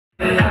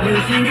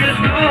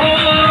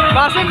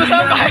Masih bisa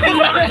pakai.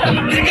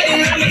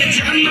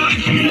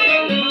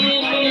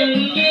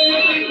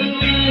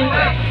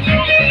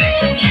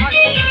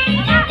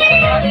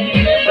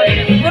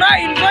 Pura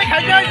enjoy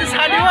खाजा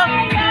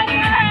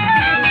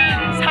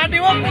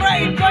सादिवा पूरा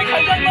enjoy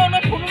खाजा ना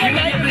फोन में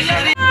guide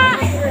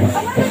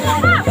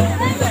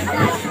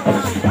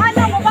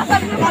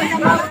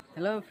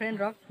Hello friend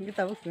rock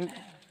kita bukan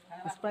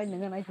Sprite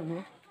dengan ai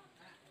semua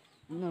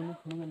nó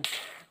không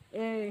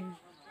ê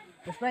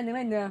Sprite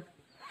dengan ini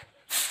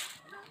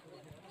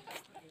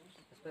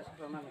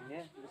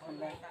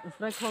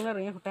Sprite không ra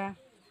rồi ta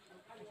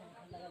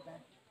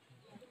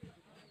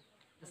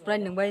Sprite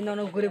dengan bay nó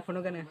gurih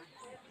phone kan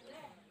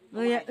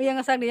yang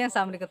ngasang dia yang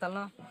sama di ketal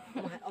no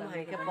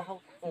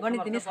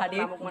Bani tini sadi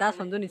das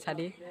Sanju ni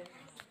sadi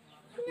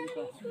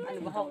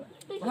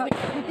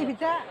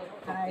Pita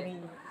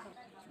hari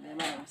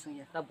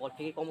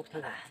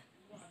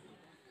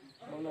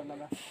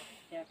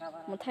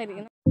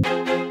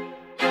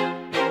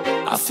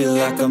I feel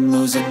like I'm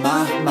losing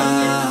my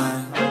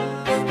mind.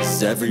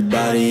 Is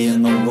everybody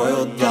in the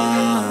world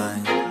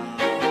blind?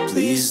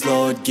 Please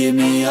Lord give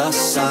me a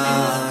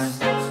sign,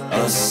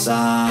 a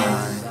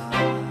sign.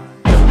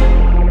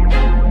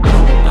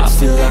 I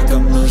feel like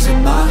I'm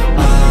losing my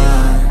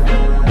mind.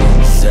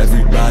 Is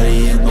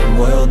everybody in the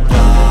world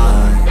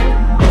blind?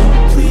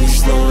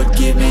 Please Lord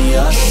give me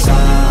a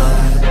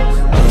sign,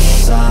 a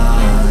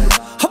sign.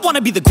 I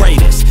wanna be the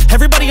greatest.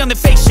 Everybody on the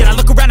fake shit. I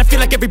look around and feel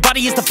like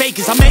everybody is the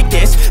fakest. I make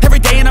this every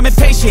day and I'm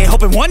impatient,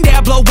 hoping one day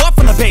I blow up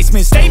from the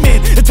basement.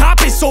 Statement, the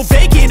top is so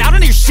vacant. I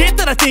don't hear shit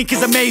that I think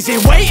is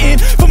amazing. Waiting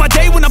for my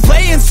day when I'm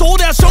playing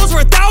sold out shows for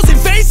 1,000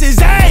 faces.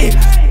 Hey,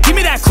 give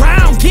me that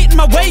crown, get in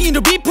my way and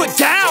to be put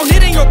down.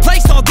 It ain't your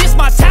place, all this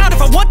my town.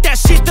 If I want that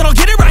shit, then I'll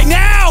get it right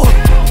now.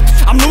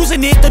 I'm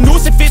losing it, the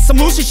noose it fits. I'm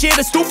losing shit,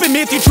 a stupid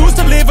myth. You choose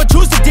to live or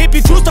choose to dip.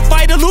 You choose to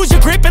fight or lose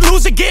your grip and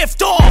lose a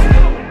gift.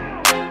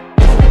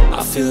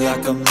 I feel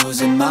like I'm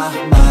losing my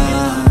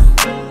mind.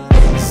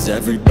 Is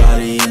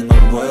everybody in the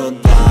world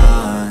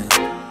blind?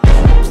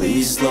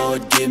 Please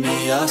Lord give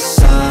me a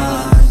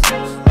sign,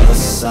 a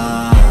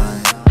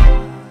sign.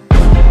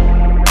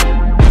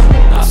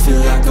 I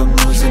feel like I'm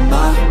losing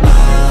my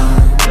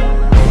mind.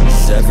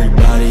 Is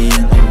everybody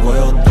in the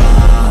world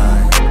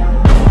blind?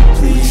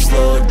 Please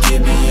Lord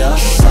give me a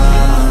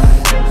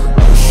sign,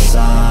 a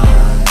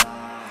sign.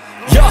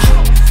 Yeah.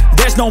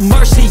 There's no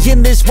mercy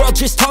in this world,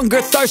 just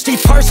hunger-thirsty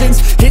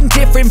persons in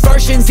different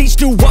versions. Each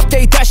new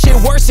update, that shit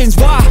worsens.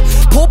 Why?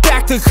 Pull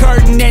back the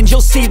curtain and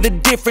you'll see the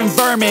different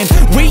vermin.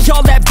 We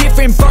all have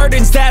different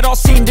burdens that all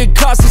seem to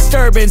cause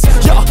disturbance.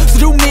 Yo, so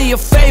do me a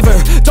favor,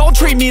 don't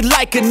treat me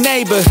like a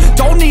neighbor.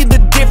 Don't need the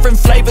different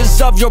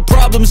flavors of your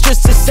problems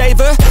just to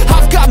savor.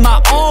 I've got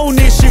my own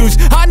issues,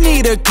 I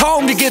need a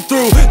comb to get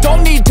through.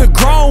 Don't need to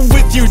groan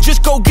with you,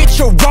 just go get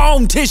your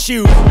own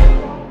tissue.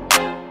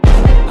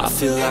 I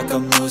feel like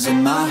I'm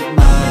losing my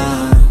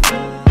mind.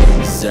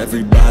 Is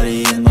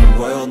everybody in the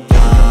world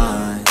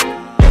blind?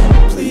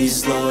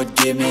 Please Lord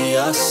give me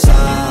a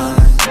sign,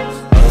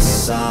 a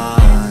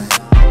sign.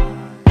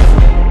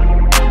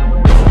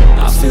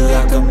 I feel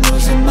like I'm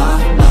losing my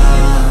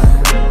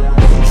mind.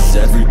 Is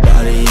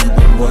everybody in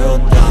the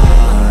world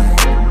blind?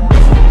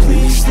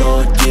 Please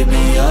Lord give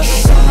me a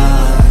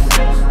sign,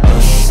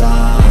 a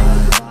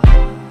sign.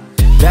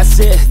 That's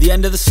it, the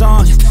end of the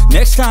song.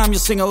 Next time you'll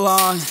sing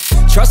along.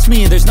 Trust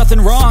me, there's nothing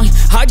wrong.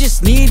 I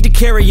just need to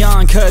carry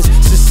on, cause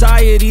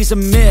society's a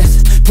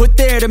myth put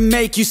there to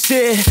make you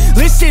sit.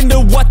 Listen to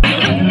what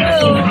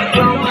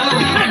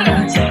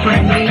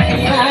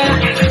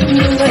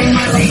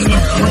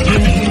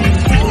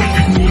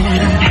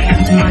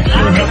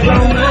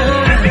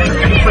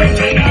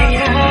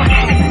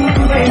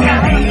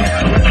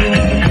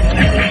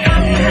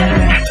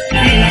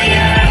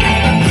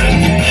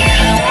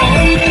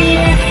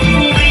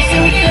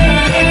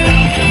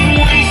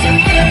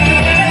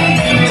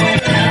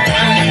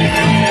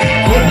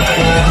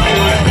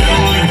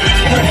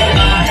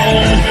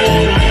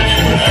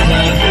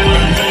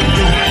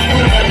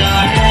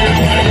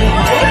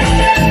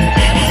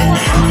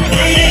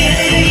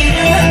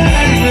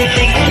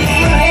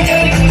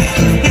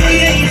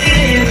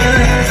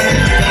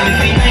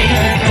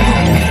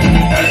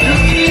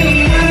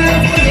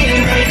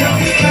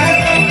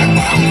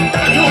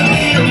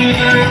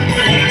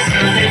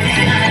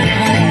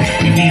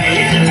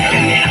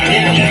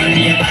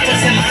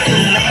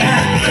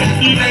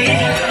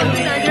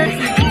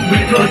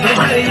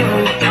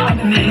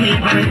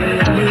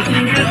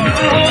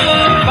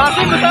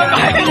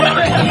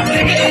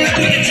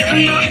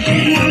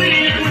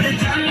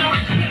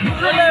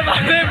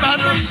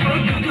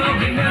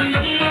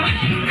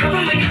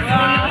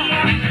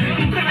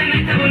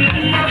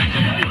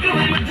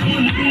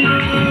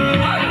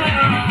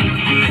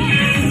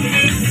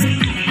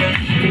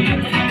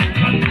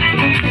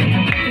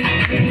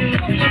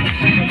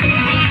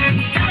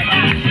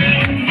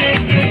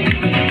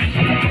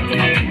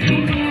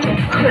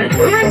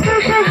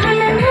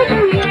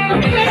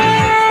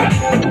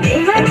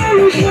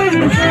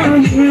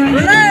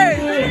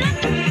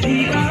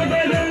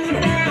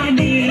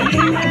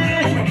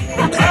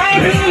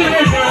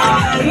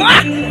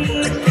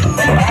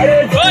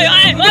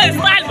style,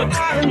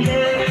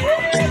 style.